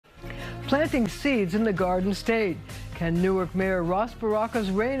planting seeds in the Garden State. Can Newark Mayor Ras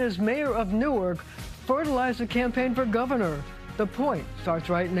Baraka's reign as mayor of Newark fertilize the campaign for governor? The Point starts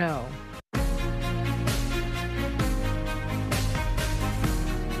right now.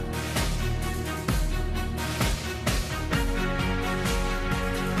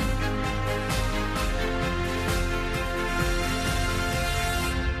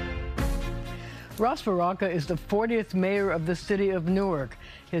 Ras Baraka is the 40th mayor of the city of Newark.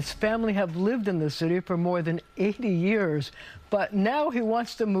 His family have lived in the city for more than 80 years, but now he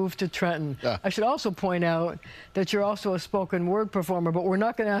wants to move to Trenton. I should also point out that you're also a spoken word performer, but we're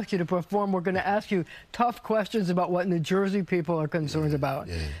not going to ask you to perform. We're going to ask you tough questions about what New Jersey people are concerned about.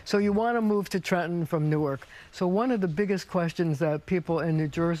 So you want to move to Trenton from Newark. So one of the biggest questions that people in New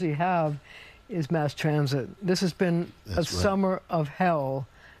Jersey have is mass transit. This has been a summer of hell,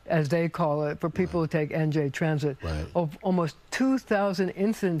 as they call it, for people who take NJ Transit. Of almost 2,000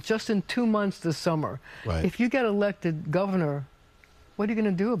 incidents just in 2 months this summer. If you get elected governor, what are you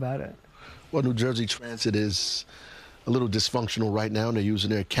going to do about it? Well, New Jersey Transit is a little dysfunctional right now. They're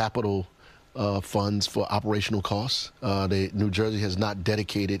using their capital funds for operational costs. New Jersey has not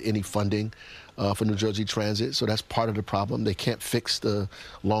dedicated any funding for New Jersey Transit, so that's part of the problem. They can't fix the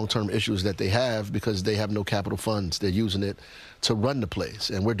long-term issues that they have because they have no capital funds. They're using it to run the place,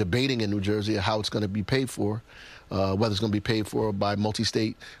 and we're debating in New Jersey how it's going to be paid for, whether it's going to be paid for by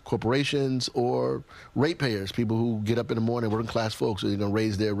multi-state corporations or ratepayers, people who get up in the morning, working class folks, are going to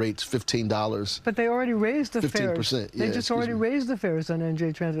raise their rates $15. But they already raised the 15%. fares. They just already raised the fares on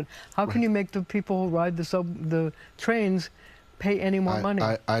NJ Transit. How can you make the people who ride the trains pay any more money?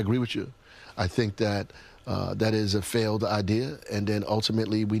 I agree with you. I think that that is a failed idea, and then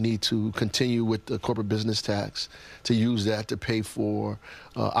ultimately we need to continue with the corporate business tax to use that to pay for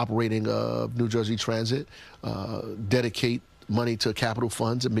operating New Jersey Transit, dedicate money to capital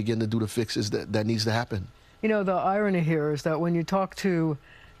funds, and begin to do the fixes that needs to happen. You know, the irony here is that when you talk to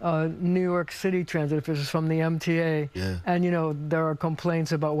New York City transit officials from the MTA, and you know there are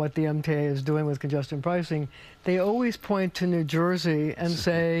complaints about what the MTA is doing with congestion pricing, they always point to New Jersey and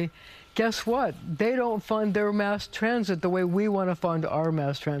say, guess what? They don't fund their mass transit the way we want to fund our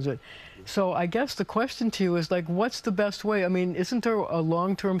mass transit. So I guess the question to you is, like, what's the best way? I mean, isn't there a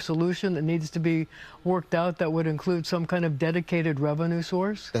long-term solution that needs to be worked out that would include some kind of dedicated revenue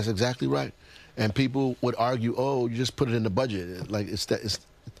source? That's exactly right. And people would argue, oh, you just put it in the budget. Like, it's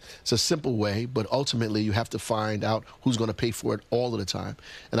a simple way, but ultimately you have to find out who's going to pay for it all of the time.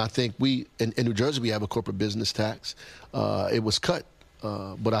 And I think in New Jersey, we have a corporate business tax. It was cut.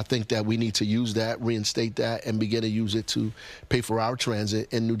 But I think that we need to use that, reinstate that, and begin to use it to pay for our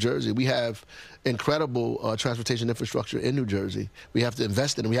transit in New Jersey. We have incredible transportation infrastructure in New Jersey. We have to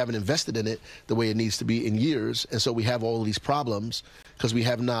invest in it. We haven't invested in it the way it needs to be in years, and so we have all of these problems because we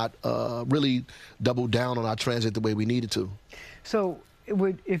have not really doubled down on our transit the way we needed to. So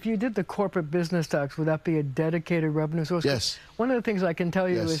if you did the corporate business tax, would that be a dedicated revenue source? Yes. One of the things I can tell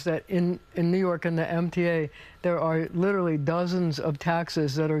you is that in New York and the MTA, there are literally dozens of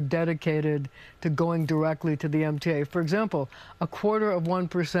taxes that are dedicated to going directly to the MTA. For example,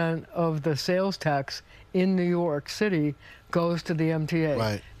 1/4% of the sales tax in New York City goes to the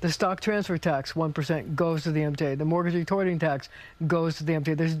MTA. The stock transfer tax, 1%, goes to the MTA. The mortgage retorting tax goes to the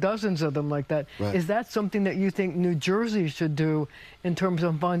MTA. There's dozens of them like that. Is that something that you think New Jersey should do in terms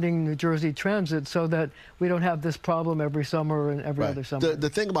of funding New Jersey Transit so that we don't have this problem every summer and every other summer? The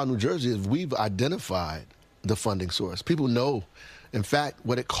thing about New Jersey is we've identified the funding source. People know, in fact,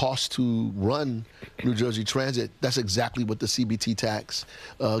 what it costs to run New Jersey Transit. That's exactly what the CBT tax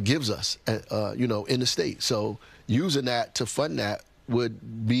gives us, you know, in the state. So using that to fund that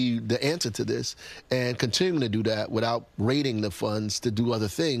would be the answer to this, and continuing to do that without raiding the funds to do other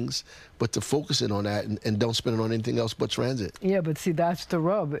things, but to focus in on that and don't spend it on anything else but transit. Yeah, but see, that's the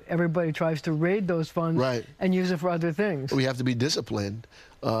rub. Everybody tries to raid those funds and use it for other things. We have to be disciplined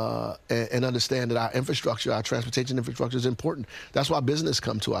and understand that our infrastructure, our transportation infrastructure is important. That's why business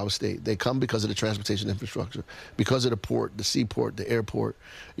come to our state. They come because of the transportation infrastructure, because of the port, the seaport, the airport,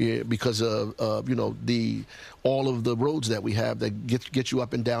 because of you know, all of the roads that we have that get you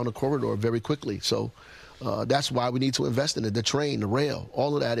up and down the corridor very quickly. So that's why we need to invest in it. The train, the rail,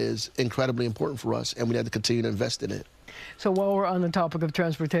 all of that is incredibly important for us, and we have to continue to invest in it. So while we're on the topic of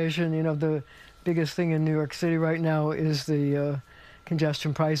transportation, you know, the biggest thing in New York City right now is the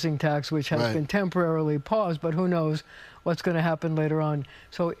congestion pricing tax, which has been temporarily paused, but who knows what's going to happen later on.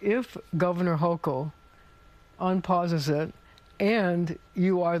 So if Governor Hochul unpauses it and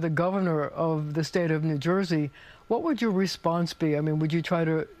you are the governor of the state of New Jersey, what would your response be? I mean, would you try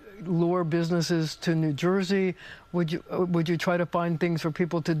to lure businesses to New Jersey? Would you try to find things for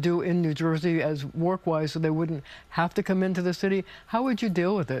people to do in New Jersey as work-wise so they wouldn't have to come into the city? How would you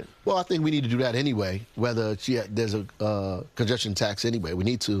deal with it? Well, I think we need to do that anyway, whether there's a congestion tax anyway. We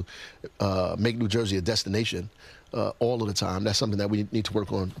need to make New Jersey a destination all of the time. That's something that we need to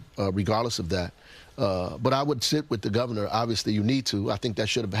work on regardless of that. But I would sit with the governor. Obviously, you need to. I think that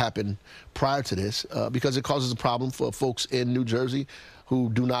should have happened prior to this because it causes a problem for folks in New Jersey who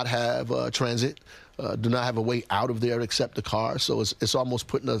do not have transit, do not have a way out of there except the car. So it's almost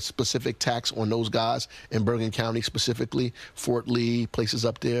putting a specific tax on those guys in Bergen County specifically, Fort Lee, places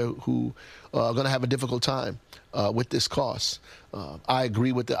up there who are going to have a difficult time with this cost. I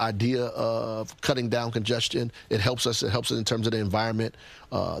agree with the idea of cutting down congestion. It helps us. It helps us in terms of the environment.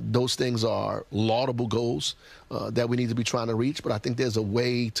 Those things are laudable goals that we need to be trying to reach. But I think there's a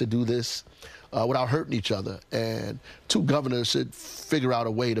way to do this without hurting each other. And two governors should figure out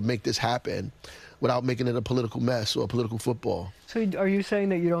a way to make this happen without making it a political mess or a political football. So are you saying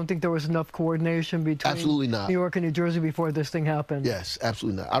that you don't think there was enough coordination between Absolutely not. New York and New Jersey before this thing happened? Yes,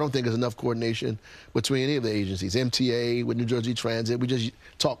 absolutely not. I don't think there's enough coordination between any of the agencies. MTA with New Jersey Transit, we just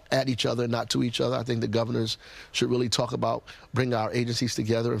talk at each other, not to each other. I think the governors should really talk about bringing our agencies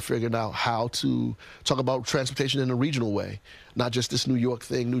together and figuring out how to talk about transportation in a regional way, not just this New York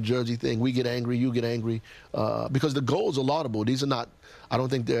thing, New Jersey thing. We get angry, you get angry, because the goals are laudable. These are not, I don't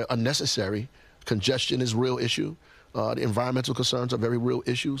think they're unnecessary. Congestion is a real issue. The environmental concerns are very real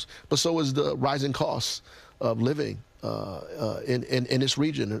issues, but so is the rising costs of living in this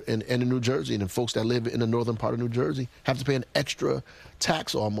region and in New Jersey. And folks that live in the northern part of New Jersey have to pay an extra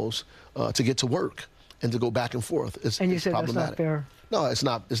tax almost to get to work and to go back and forth. And you said that's not fair? No, it's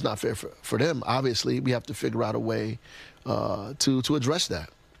not fair for them. Obviously, we have to figure out a way to address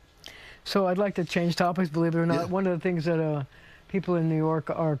that. So I'd like to change topics, believe it or not. Yeah. One of the things that people in New York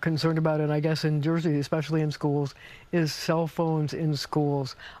are concerned about, and I guess in Jersey, especially in schools, is cell phones in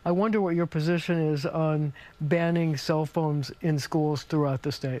schools. I wonder what your position is on banning cell phones in schools throughout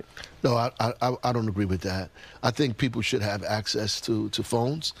the state. No, I don't agree with that. I think people should have access to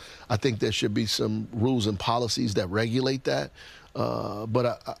phones. I think there should be some rules and policies that regulate that.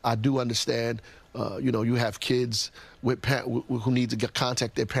 But I do understand, you have kids who need to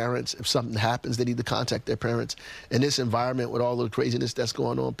contact their parents. If something happens, they need to contact their parents. In this environment, with all the craziness that's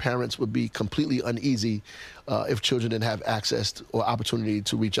going on, parents would be completely uneasy if children didn't have access or opportunity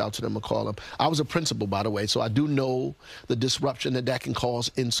to reach out to them or call them. I was a principal, by the way, so I do know the disruption that can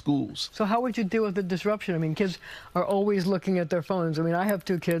cause in schools. So how would you deal with the disruption? I mean, kids are always looking at their phones. I mean, I have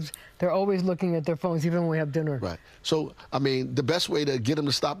two kids. They're always looking at their phones, even when we have dinner. Right. So, I mean, the best way to get them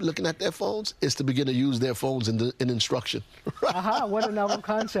to stop looking at their phones is to begin to use their phones in instruction. Right? Aha, what a novel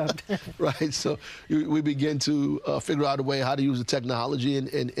concept. Right. So we begin to figure out a way how to use the technology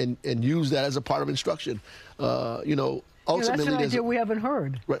and use that as a part of instruction. Ultimately, that's an idea we haven't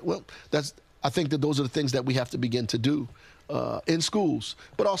heard. Right. Well, I think that those are the things that we have to begin to do in schools.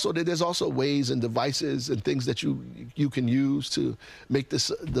 But also, there's also ways and devices and things that you can use to make the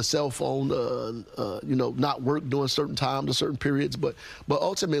cell phone, not work during certain times or certain periods. But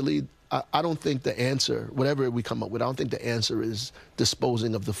ultimately, I don't think the answer, whatever we come up with, I don't think the answer is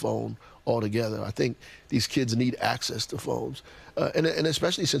disposing of the phone altogether. I think these kids need access to phones, and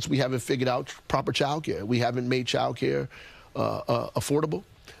especially since we haven't figured out proper child care. We haven't made child care affordable,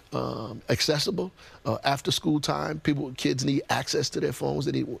 accessible. After school time, kids need access to their phones.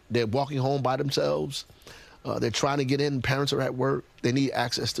 They're walking home by themselves. They're trying to get in. Parents are at work. They need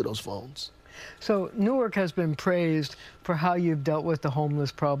access to those phones. So Newark has been praised for how you've dealt with the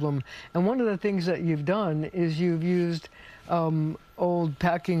homeless problem. And one of the things that you've done is you've used old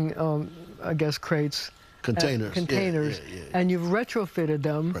packing, crates. Containers. Yeah. And you've retrofitted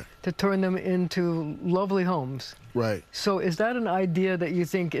them to turn them into lovely homes. Right. So is that an idea that you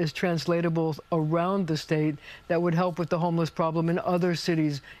think is translatable around the state that would help with the homeless problem in other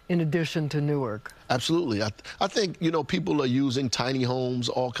cities in addition to Newark? Absolutely. I think, people are using tiny homes,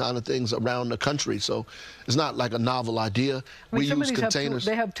 all kind of things around the country. So it's not like a novel idea. We use containers.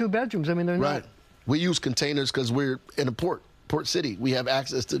 They have 2 bedrooms. I mean, they're not. We use containers because we're in a port city. We have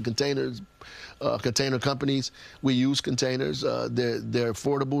access to containers, container companies. We use containers. They're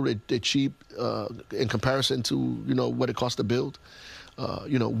affordable. They're cheap in comparison to what it costs to build.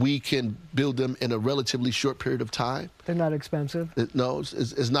 We can build them in a relatively short period of time. They're not expensive. No,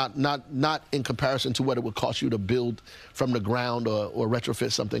 it's not in comparison to what it would cost you to build from the ground or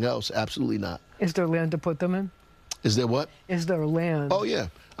retrofit something else. Absolutely not. Is there land to put them in? Is there what? Is there land? Oh yeah.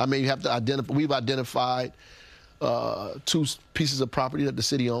 I mean, you have to identify. We've identified 2 pieces of property that the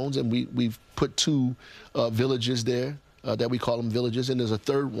city owns, and we've put 2 villages there that we call them villages, and there's a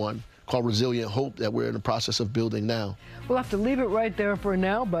third one called Resilient Hope that we're in the process of building now. We'll have to leave it right there for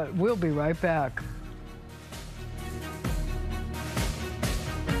now, but we'll be right back.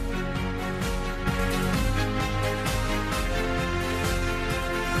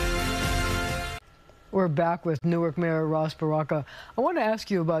 We're back with Newark Mayor Ras Baraka. I want to ask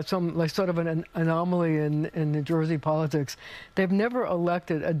you about some, like, sort of an anomaly in New Jersey politics. They've never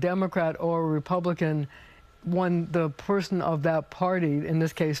elected a Democrat or a Republican when the person of that party, in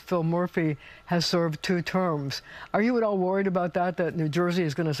this case Phil Murphy, has served 2 terms. Are you at all worried about that New Jersey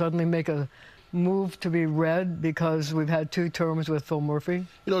is going to suddenly make a move to be red because we've had 2 terms with Phil Murphy?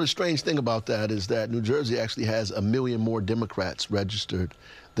 You know, the strange thing about that is that New Jersey actually has 1 million more Democrats registered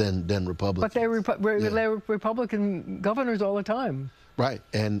than Republicans. But they're Republican governors all the time. Right,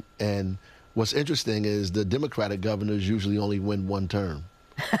 and what's interesting is the Democratic governors usually only win 1 term.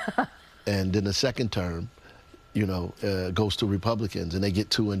 And then the second term, you know, goes to Republicans, and they get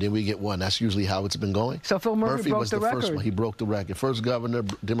 2, and then we get 1. That's usually how it's been going. So Phil Murphy broke was the record. First one. He broke the record. First governor,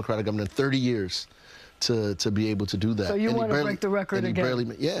 Democratic governor in 30 years to be able to do that. So you want to break the record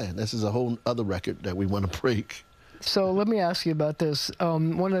again? Yeah, this is a whole other record that we want to break. So let me ask you about this.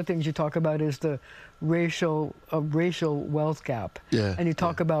 One of the things you talk about is the racial wealth gap. Yeah. And you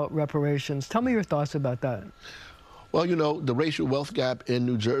talk about reparations. Tell me your thoughts about that. Well, you know, the racial wealth gap in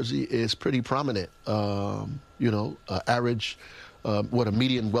New Jersey is pretty prominent. You know, average, a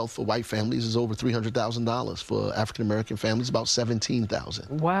median wealth for white families is over $300,000. For African-American families, about $17,000.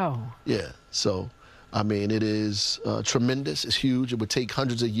 Wow. Yeah. So, I mean, it is tremendous. It's huge. It would take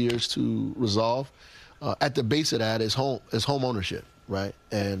hundreds of years to resolve. At the base of that is home ownership, right?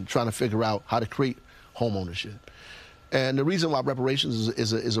 And trying to figure out how to create home ownership. And the reason why reparations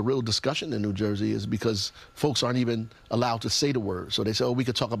is a real discussion in New Jersey is because folks aren't even allowed to say the word. So they say, oh, we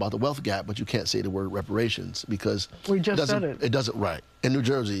could talk about the wealth gap, but you can't say the word reparations because we just said it. It doesn't, right. In New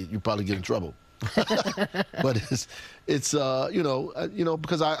Jersey, you probably get in trouble. But it's you know,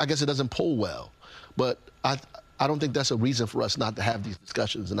 because I guess it doesn't poll well. But I don't think that's a reason for us not to have these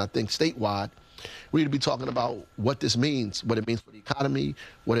discussions. And I think statewide, we need to be talking about what this means, what it means for the economy,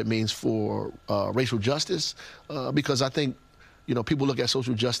 what it means for racial justice, because I think, you know, people look at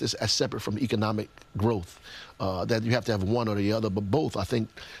social justice as separate from economic growth, that you have to have one or the other, but both. I think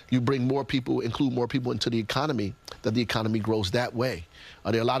you bring more people, include more people into the economy, that the economy grows that way.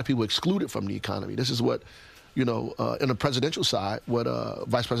 There are a lot of people excluded from the economy. This is what, you know, in the presidential side, what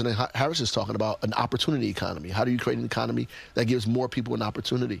Vice President Harris is talking about, an opportunity economy. How do you create an economy that gives more people an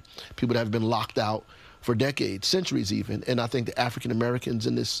opportunity? People that have been locked out for decades, centuries even. And I think the African Americans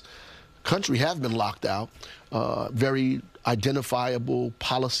in this country have been locked out. Very identifiable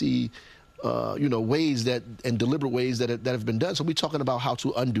policy, you know, ways that, and deliberate ways that have been done. So we're talking about how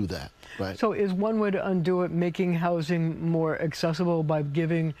to undo that, right? So is one way to undo it making housing more accessible by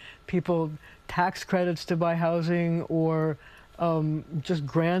giving people tax credits to buy housing, or just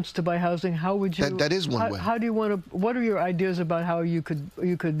grants to buy housing? How would you? That is one way. How do you want to? What are your ideas about how you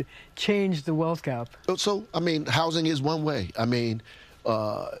could change the wealth gap? So I mean, housing is one way. I mean,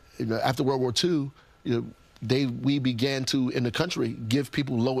 you know, after World War II, you know, we began to, in the country, give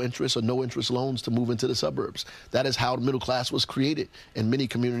people low interest or no interest loans to move into the suburbs. That is how the middle class was created in many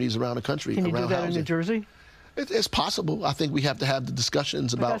communities around the country. Can you do that in New Jersey? It's possible. I think we have to have the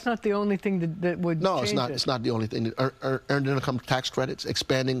discussions about. But that's not the only thing that would. No, change it's not. it. It's not the only thing. Earned income tax credits,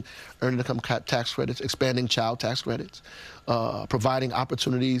 expanding earned income tax credits, expanding child tax credits, providing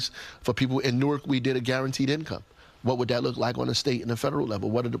opportunities for people. In Newark, we did a guaranteed income. What would that look like on a state and a federal level?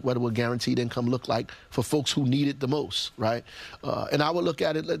 What would guaranteed income look like for folks who need it the most, right? And I would look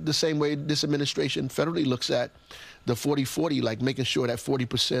at it the same way this administration federally looks at the 40-40, like making sure that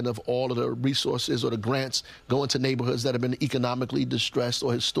 40% of all of the resources or the grants go into neighborhoods that have been economically distressed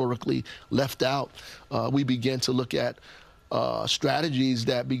or historically left out. We begin to look at strategies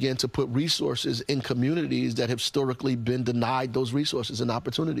that begin to put resources in communities that have historically been denied those resources and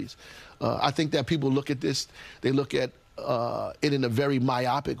opportunities. I think that people look at this, they look at it in a very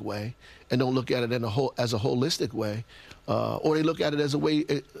myopic way and don't look at it as a holistic way, or they look at it as a way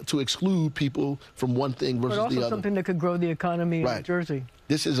to exclude people from one thing versus the other. But also something that could grow the economy in New Jersey.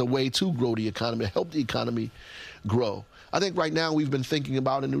 This is a way to grow the economy, help the economy grow. I think right now we've been thinking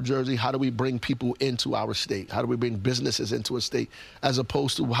about in New Jersey, how do we bring people into our state? How do we bring businesses into a state, as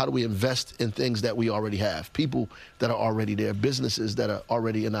opposed to how do we invest in things that we already have, people that are already there, businesses that are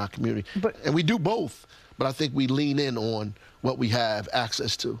already in our community. And we do both. but I think we lean in on what we have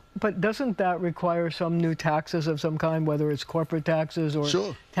access to. But doesn't that require some new taxes of some kind, whether it's corporate taxes or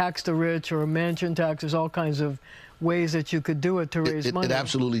Sure. tax the rich or mansion taxes, all kinds of ways that you could do it to raise money? It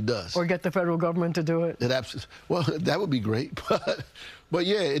absolutely does. Or get the federal government to do it? Well, that would be great, but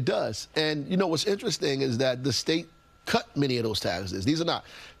yeah, it does. And you know what's interesting is that the state cut many of those taxes. These are not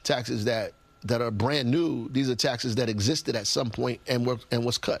taxes that are brand new. These are taxes that existed at some point and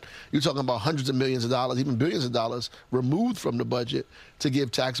was cut. You're talking about hundreds of millions of dollars, even billions of dollars removed from the budget to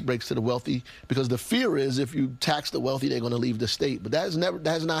give tax breaks to the wealthy, because the fear is if you tax the wealthy, they're going to leave the state. But that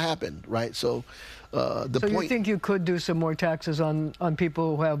has not happened, right? So So you think you could do some more taxes on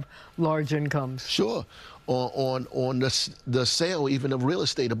people who have large incomes? Sure. On the sale even of real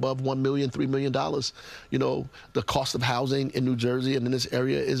estate above $1 million, $3 million, you know, the cost of housing in New Jersey and in this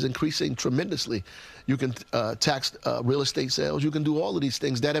area is increasing tremendously. You can tax real estate sales. You can do all of these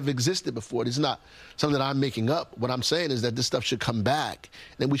things that have existed before. It's not something that I'm making up. What I'm saying is that this stuff should come back,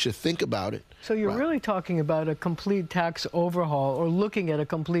 and we should think about it. So you're really talking about a complete tax overhaul, or looking at a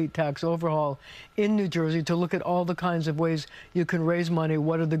complete tax overhaul in New Jersey to look at all the kinds of ways you can raise money.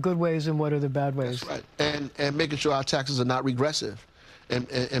 What are the good ways and what are the bad ways? That's right. And making sure our taxes are not regressive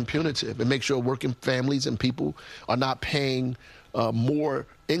and punitive, and make sure working families and people are not paying more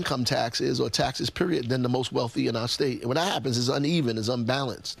income taxes or taxes, period, than the most wealthy in our state. And when that happens, it's uneven, it's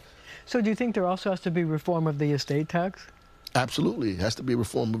unbalanced. So do you think there also has to be reform of the estate tax? Absolutely. It has to be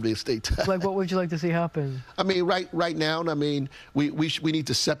reform of the estate tax. Like, what would you like to see happen? I mean, right now, I mean, we need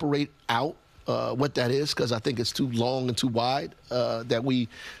to separate out what that is, because I think it's too long and too wide, that we,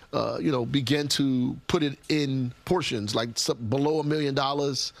 you know, begin to put it in portions, like below $1 million,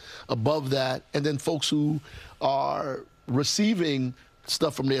 above that, and then folks who are receiving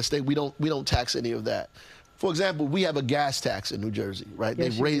stuff from their estate, we don't tax any of that. For example, we have a gas tax in New Jersey, right?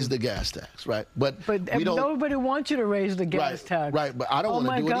 Yes, They've raised the gas tax, right? But we don't. Nobody wants you to raise the gas tax. Right, but I don't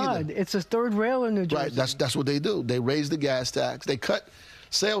want to do it either. Oh my God, it's a third rail in New Jersey. Right, that's what they do. They raise the gas tax. They cut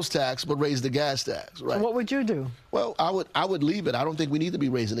sales tax, but raise the gas tax, right? So what would you do? Well, I would leave it. I don't think we need to be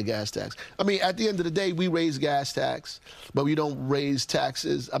raising the gas tax. I mean, at the end of the day, we raise gas tax, but we don't raise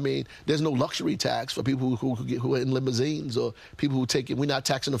taxes. I mean, there's no luxury tax for people who are in limousines, or people who take it. We're not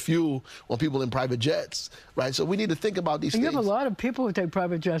taxing the fuel on people in private jets, right? So we need to think about these things. You have a lot of people who take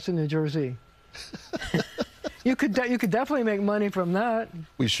private jets in New Jersey. You could definitely make money from that.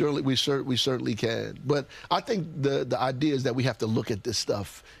 We certainly can. But I think the idea is that we have to look at this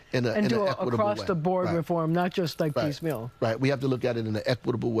stuff in an equitable way. And do across-the-board reform, not just like piecemeal. Right. We have to look at it in an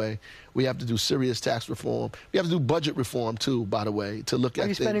equitable way. We have to do serious tax reform. We have to do budget reform, too, by the way, to look at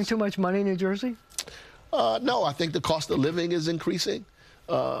things. Are you spending too much money in New Jersey? No, I think the cost of living is increasing.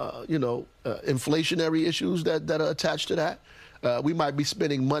 You know, inflationary issues that are attached to that. We might be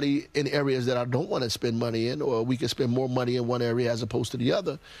spending money in areas that I don't want to spend money in, or we can spend more money in one area as opposed to the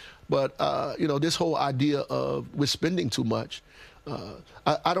other. But you know, this whole idea of we're spending too much,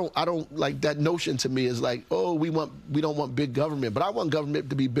 I don't like that notion. To me is like, oh, we don't want big government, but I want government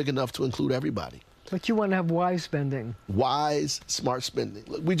to be big enough to include everybody. But you want to have wise spending. Wise, smart spending.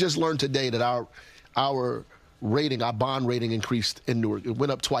 Look, we just learned today that our rating, our bond rating, increased in Newark. It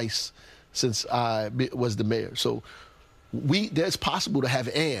went up twice since I was the mayor. So there's possible to have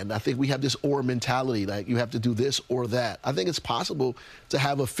I think we have this or mentality, like you have to do this or that. I think it's possible to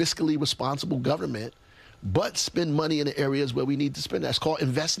have a fiscally responsible government, but spend money in the areas where we need to spend. That's called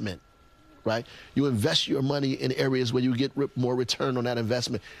investment, right? You invest your money in areas where you get more return on that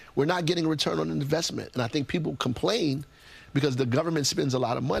investment. We're not getting a return on investment. And I think people complain because the government spends a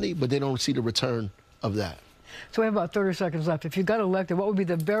lot of money, but they don't see the return of that. So we have about 30 seconds left. If you got elected, what would be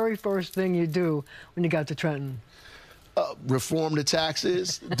the very first thing you do when you got to Trenton? Reform the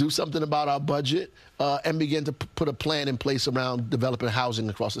taxes, do something about our budget, and begin to put a plan in place around developing housing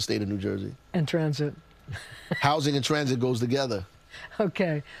across the state of New Jersey. And transit. Housing and transit goes together.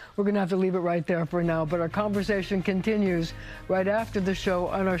 Okay, we're going to have to leave it right there for now, but our conversation continues right after the show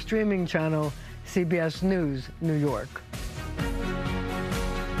on our streaming channel, CBS News, New York.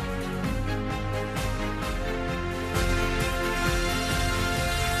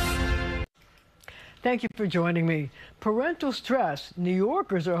 Thank you for joining me. Parental stress. New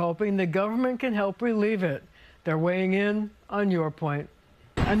Yorkers are hoping the government can help relieve it. They're weighing in on your point.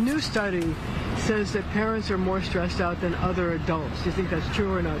 A new study says that parents are more stressed out than other adults. Do you think that's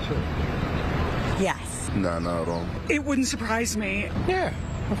true or not true? Yes. No, not at all. It wouldn't surprise me. Yeah,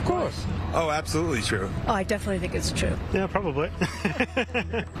 of course. Oh, absolutely true. Oh, I definitely think it's true. Yeah, probably.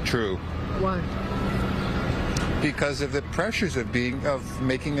 True. Why? because of the pressures of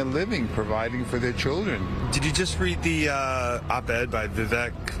making a living, providing for their children. Did you just read the op-ed by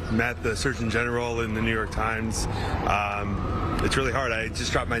Vivek Math, the Surgeon General, in the New York Times? It's really hard. I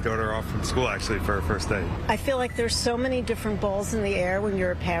just dropped my daughter off from school, actually, for her first day. I feel like there's so many different balls in the air when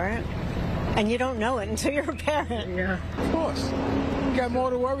you're a parent, and you don't know it until you're a parent. Yeah. Of course. You got more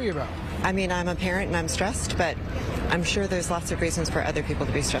to worry about. I mean, I'm a parent and I'm stressed, but I'm sure there's lots of reasons for other people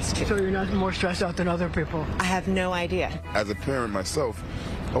to be stressed too. So you're not more stressed out than other people? I have no idea. As a parent myself,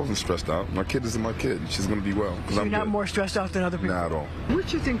 I wasn't stressed out. My kid is my kid. She's going to be well. So you're not more stressed out than other people? Not at all.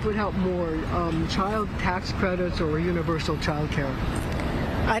 Which do you think would help more, child tax credits or universal child care?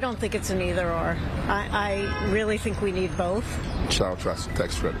 I don't think it's an either or. I really think we need both. Child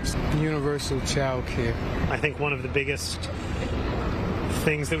tax credits. Universal child care. I think one of the biggest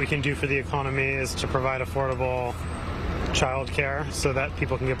things that we can do for the economy is to provide affordable child care so that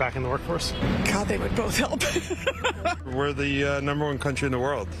people can get back in the workforce. God, they would both help. We're the #1 country in the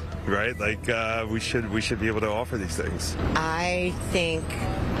world, right? Like, we should be able to offer these things. I think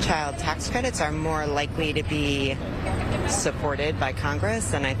child tax credits are more likely to be supported by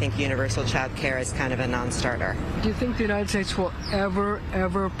Congress, and I think universal child care is kind of a non-starter. Do you think the United States will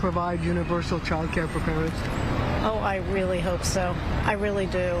ever provide universal child care for parents? Oh, I really hope so. I really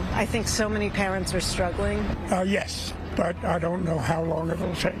do. I think so many parents are struggling. Yes, but I don't know how long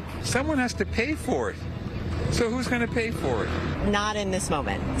it'll take. Someone has to pay for it. So who's going to pay for it? Not in this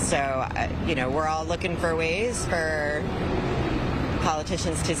moment. So, we're all looking for ways for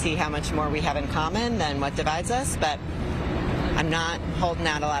politicians to see how much more we have in common than what divides us, but I'm not holding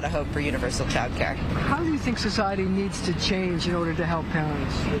out a lot of hope for universal child care. How do you think society needs to change in order to help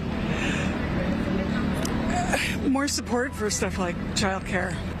parents? More support for stuff like child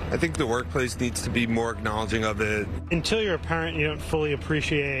care. I think the workplace needs to be more acknowledging of it. Until you're a parent, you don't fully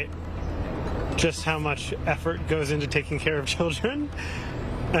appreciate just how much effort goes into taking care of children.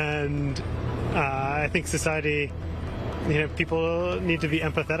 And I think society, people need to be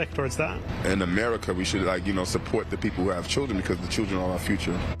empathetic towards that. In America, we should, support the people who have children because the children are our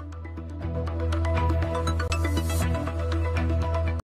future.